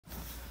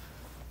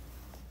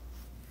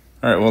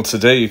All right, well,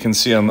 today you can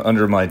see I'm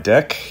under my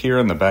deck here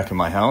in the back of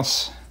my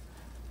house,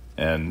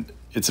 and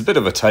it's a bit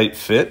of a tight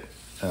fit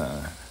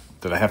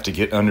that I have to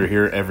get under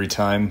here every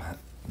time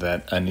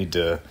that I need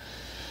to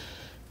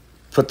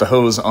put the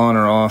hose on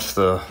or off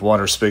the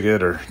water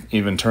spigot, or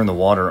even turn the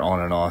water on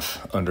and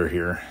off under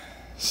here.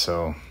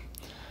 So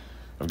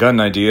I've got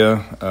an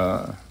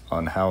idea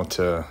on how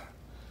to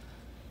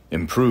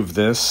improve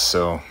this,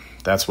 so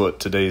that's what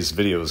today's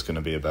video is going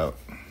to be about.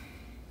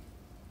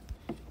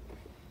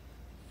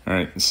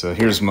 Alright, so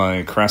here's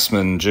my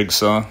Craftsman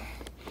jigsaw.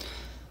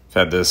 I've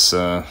had this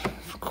for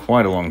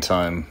quite a long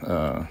time,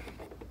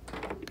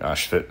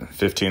 gosh,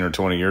 15 or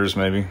 20 years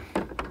maybe.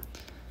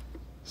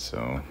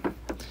 So,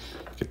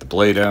 get the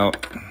blade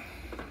out.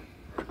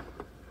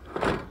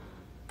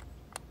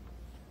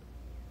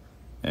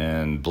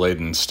 And blade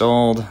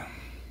installed.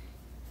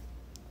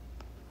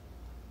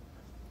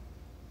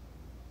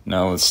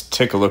 Now let's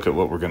take a look at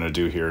what we're going to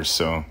do here.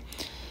 So,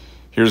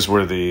 here's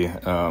where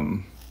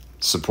the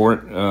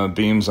support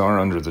beams are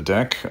under the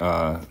deck,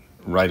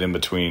 right in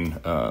between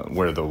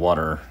where the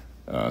water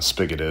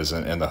spigot is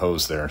and the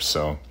hose there.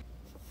 So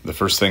the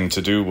first thing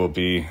to do will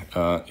be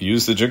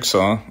use the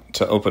jigsaw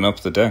to open up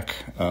the deck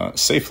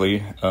safely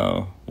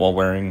while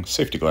wearing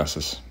safety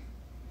glasses.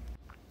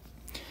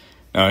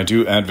 Now, I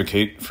do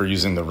advocate for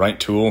using the right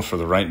tool for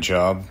the right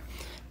job,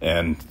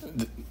 and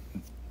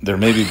there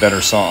may be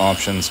better saw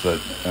options, but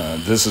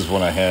this is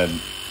what I had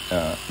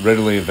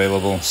readily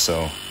available,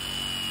 so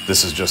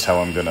this is just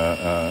how I'm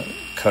gonna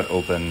cut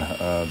open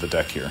the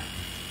deck here.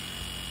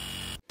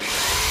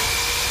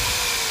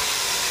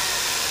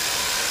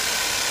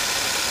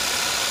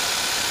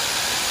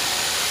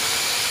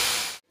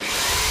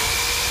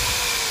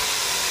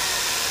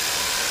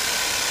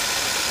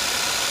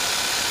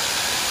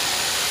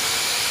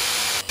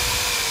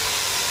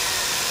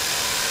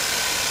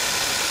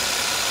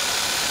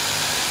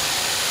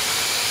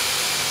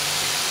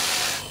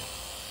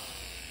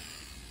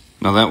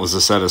 Now that was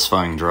a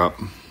satisfying drop.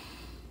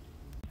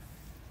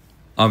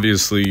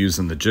 Obviously,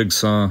 using the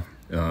jigsaw,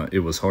 it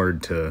was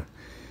hard to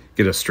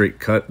get a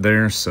straight cut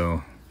there, so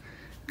I'm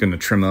going to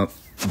trim up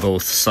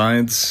both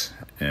sides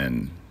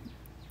and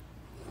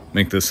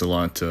make this a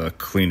lot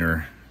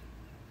cleaner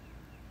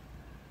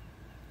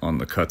on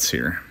the cuts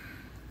here.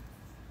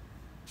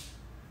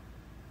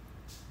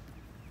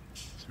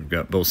 So we've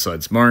got both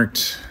sides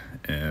marked,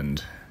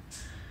 and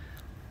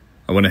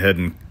I went ahead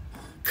and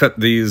cut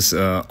these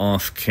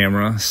off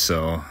camera,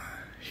 so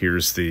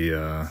here's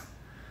the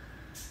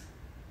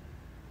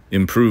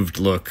improved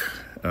look,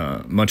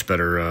 much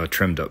better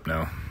trimmed up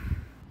now.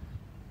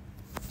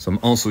 So I'm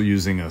also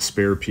using a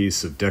spare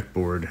piece of deck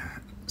board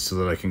so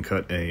that I can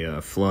cut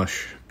a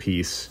flush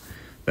piece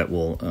that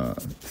will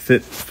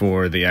fit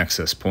for the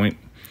access point.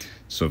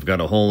 So I've got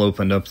a hole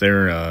opened up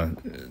there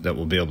that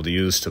we'll be able to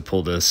use to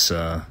pull this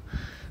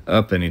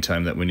up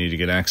anytime that we need to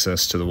get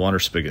access to the water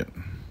spigot.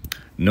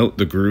 Note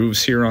the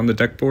grooves here on the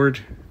deck board.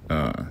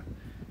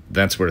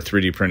 That's where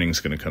 3D printing is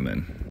going to come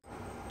in.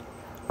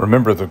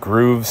 Remember the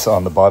grooves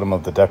on the bottom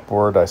of the deck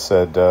board I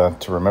said to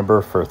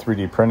remember for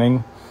 3D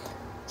printing.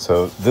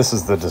 So this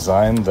is the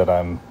design that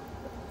I'm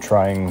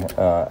trying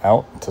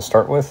out to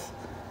start with.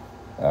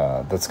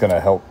 That's going to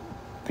help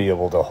be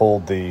able to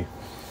hold the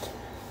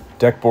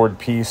deck board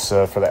piece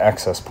for the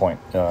access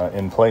point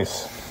in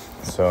place.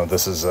 So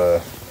this is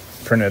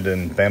printed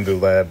in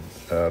Bambu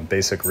Lab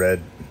Basic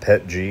Red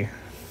PETG.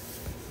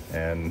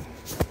 And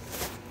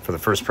for the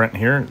first print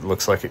here, it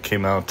looks like it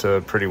came out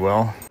pretty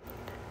well.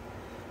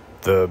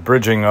 The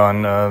bridging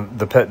on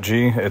the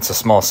PETG, it's a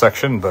small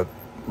section, but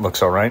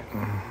looks all right.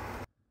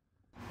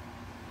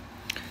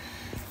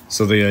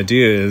 So the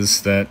idea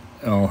is that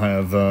I'll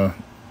have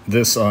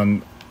this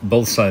on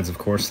both sides, of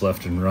course,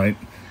 left and right,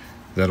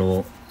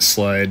 that'll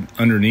slide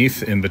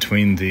underneath in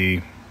between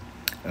the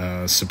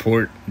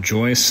support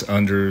joists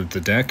under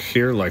the deck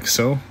here, like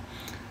so,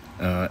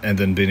 and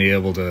then being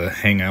able to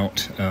hang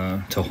out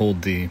to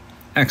hold the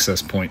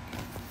access point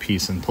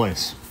piece in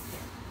place.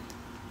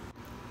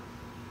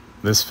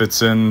 This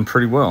fits in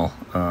pretty well,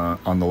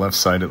 on the left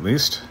side at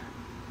least.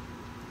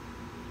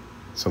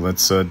 So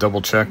let's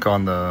double check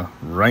on the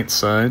right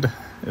side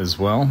as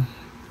well.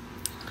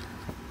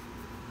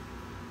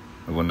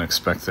 I wouldn't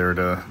expect there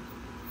to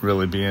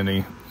really be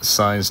any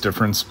size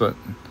difference, but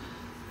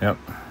yep,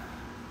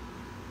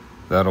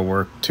 that'll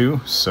work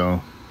too.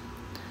 So,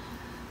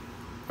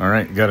 all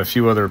right, got a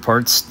few other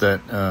parts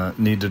that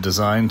need to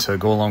design to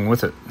go along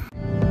with it.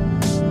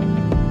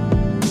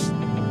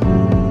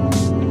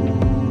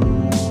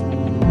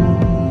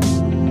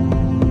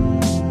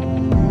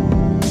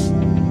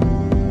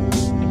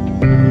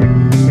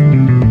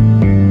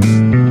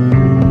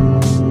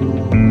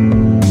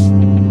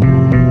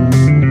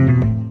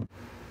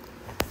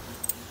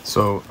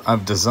 So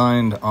I've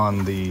designed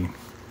on the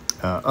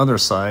other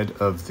side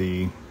of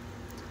the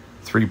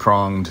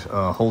three-pronged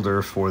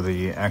holder for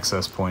the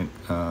access point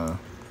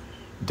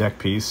deck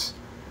piece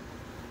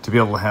to be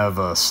able to have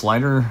a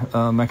slider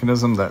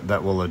mechanism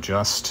that will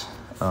adjust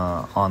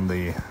on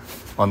the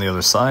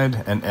other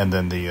side, and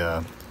then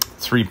the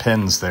 3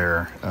 pins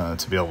there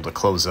to be able to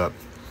close up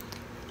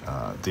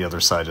the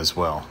other side as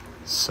well.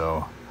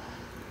 So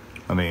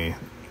let me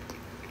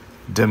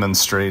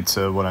demonstrate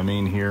what I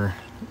mean here.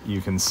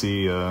 You can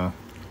see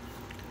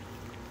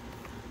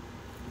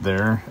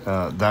there,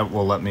 that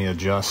will let me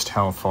adjust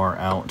how far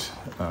out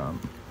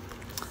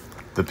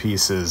the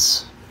piece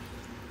is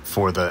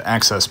for the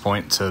access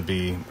point to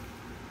be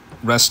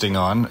resting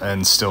on,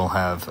 and still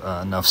have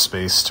enough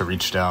space to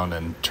reach down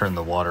and turn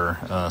the water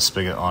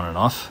spigot on and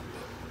off.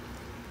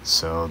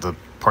 So the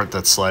part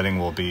that's sliding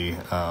will be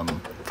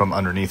from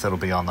underneath. It'll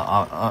be on the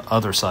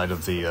other side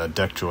of the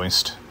deck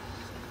joist.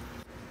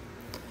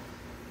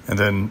 And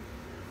then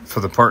for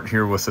the part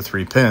here with the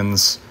 3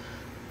 pins,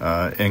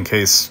 in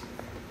case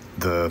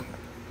the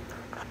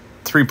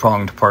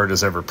 3-pronged part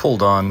is ever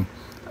pulled on,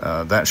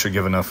 that should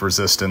give enough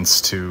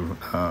resistance to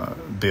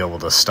be able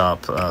to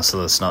stop so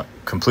that it's not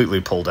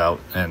completely pulled out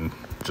and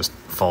just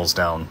falls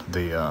down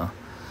the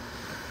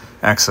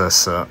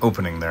access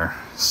opening there.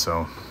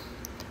 So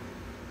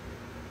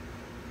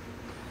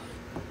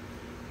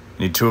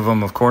need 2 of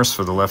them, of course,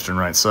 for the left and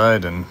right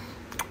side, and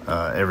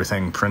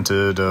everything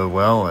printed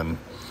well, and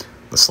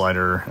the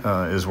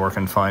slider is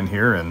working fine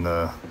here, and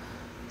the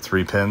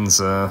 3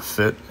 pins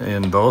fit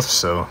in both.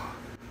 So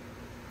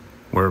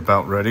we're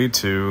about ready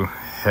to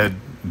head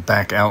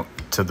back out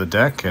to the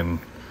deck and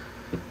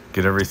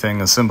get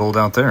everything assembled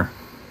out there.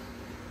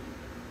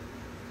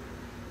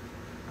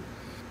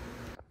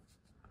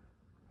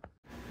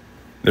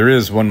 There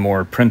is one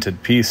more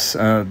printed piece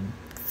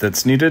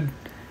that's needed,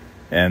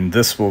 and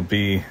this will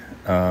be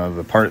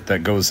the part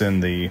that goes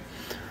in the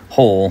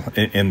hole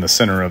in the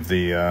center of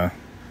the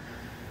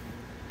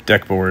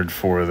deck board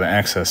for the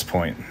access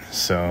point.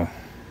 So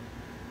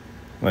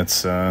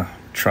let's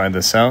try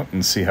this out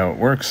and see how it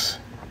works.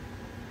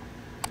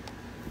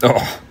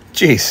 Oh,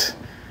 jeez.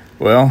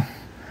 Well,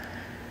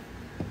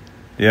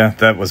 yeah,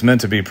 that was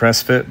meant to be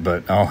press fit,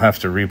 but I'll have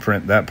to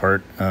reprint that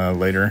part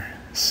later.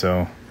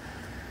 So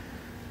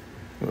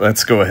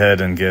let's go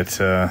ahead and get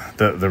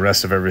the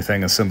rest of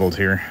everything assembled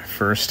here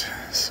first.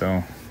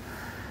 So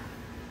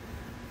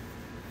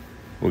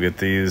we'll get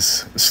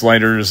these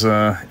sliders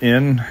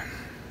in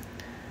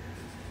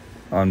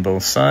on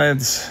both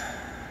sides,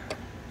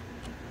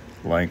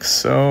 like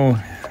so.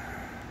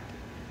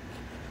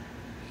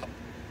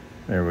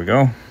 There we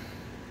go.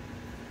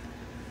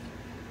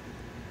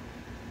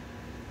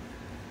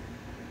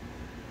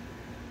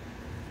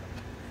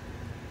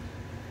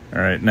 All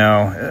right,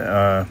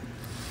 now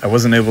I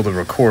wasn't able to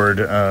record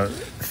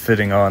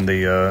fitting on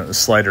the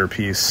slider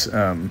piece.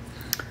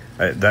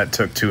 That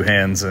took 2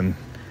 hands, and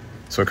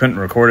so I couldn't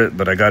record it,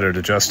 but I got it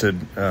adjusted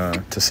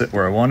to sit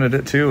where I wanted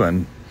it to,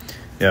 and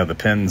yeah, the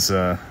pins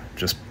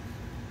just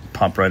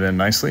pop right in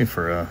nicely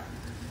for a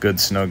good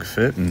snug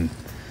fit, and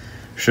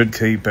should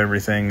keep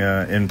everything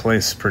in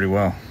place pretty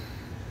well.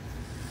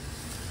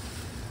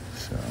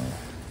 So,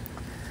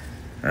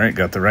 all right,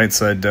 got the right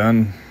side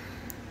done.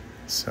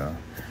 So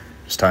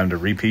it's time to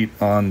repeat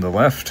on the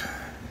left.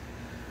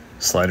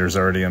 Slider's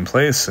already in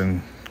place,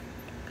 and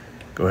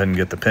go ahead and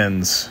get the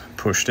pins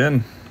pushed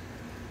in.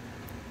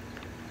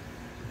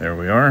 There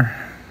we are.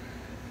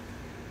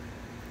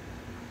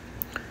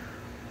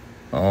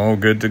 All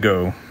good to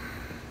go.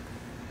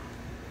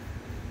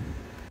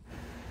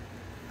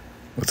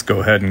 Let's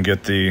go ahead and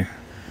get the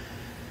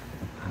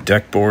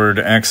deck board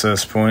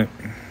access point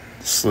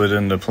slid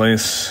into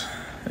place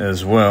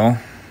as well.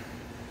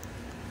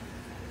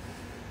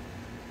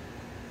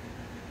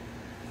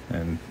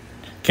 And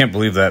can't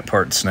believe that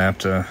part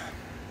snapped. Have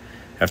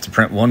to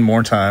print one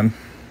more time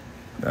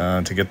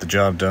to get the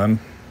job done.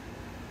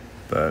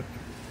 But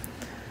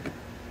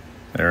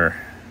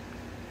there,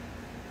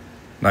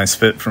 nice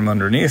fit from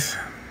underneath.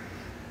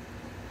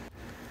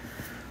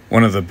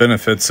 One of the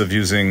benefits of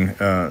using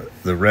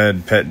the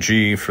red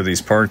PETG for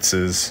these parts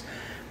is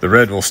the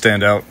red will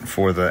stand out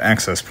for the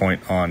access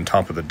point on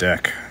top of the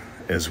deck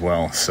as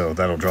well, so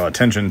that'll draw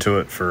attention to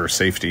it for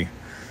safety.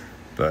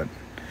 But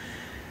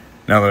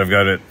now that I've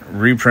got it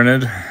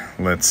reprinted,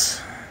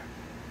 let's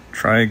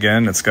try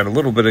again. It's got a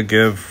little bit of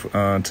give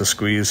to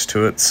squeeze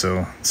to it,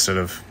 so instead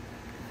of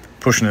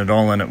pushing it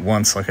all in at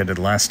once like I did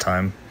last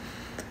time,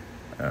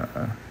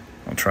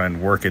 I'll try and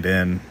work it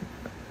in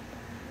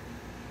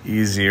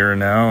easier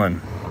now.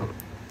 And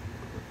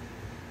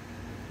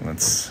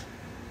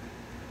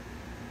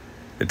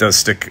it does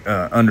stick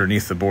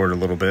underneath the board a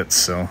little bit,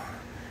 so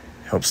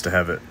it helps to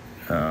have it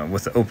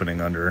with the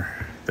opening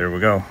under. There we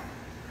go.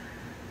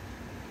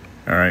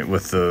 All right,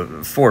 with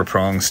the 4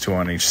 prongs, 2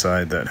 on each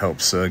side, that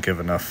helps give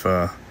enough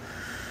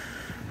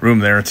room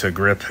there to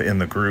grip in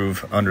the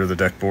groove under the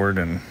deck board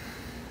and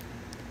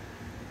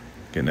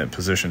getting it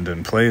positioned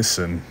in place.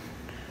 And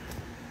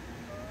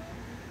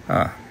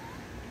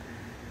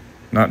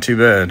not too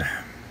bad.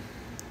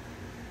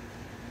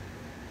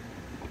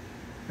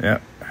 Yeah,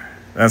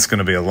 that's going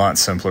to be a lot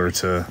simpler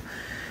to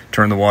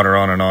turn the water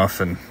on and off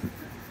and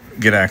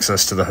get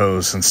access to the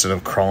hose instead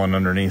of crawling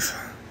underneath.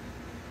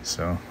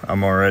 So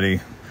I'm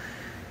already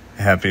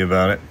happy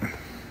about it.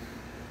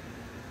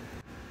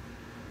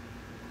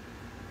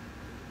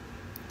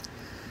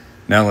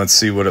 Now let's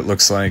see what it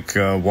looks like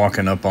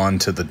walking up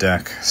onto the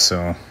deck.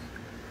 So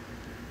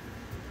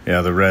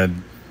yeah, the red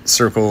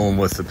circle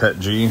with the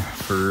PETG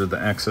for the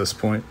access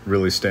point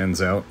really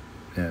stands out,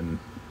 and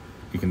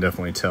you can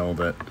definitely tell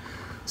that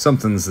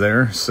something's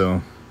there.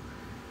 So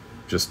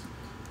just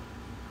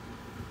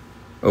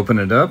open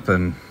it up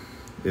and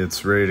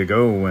it's ready to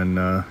go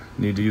when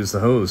need to use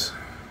the hose.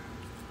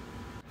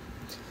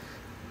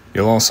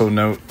 You'll also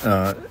note,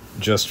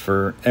 just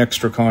for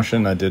extra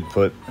caution, I did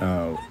put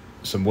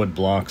some wood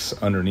blocks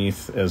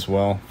underneath as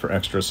well for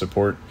extra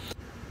support.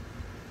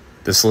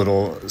 This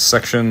little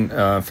section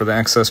for the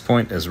access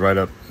point is right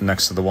up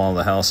next to the wall of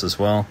the house as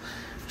well.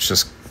 It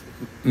just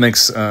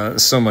makes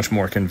so much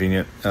more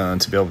convenient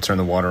to be able to turn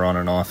the water on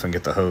and off and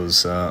get the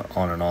hose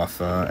on and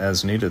off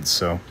as needed.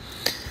 So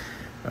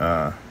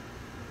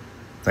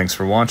thanks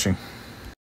for watching.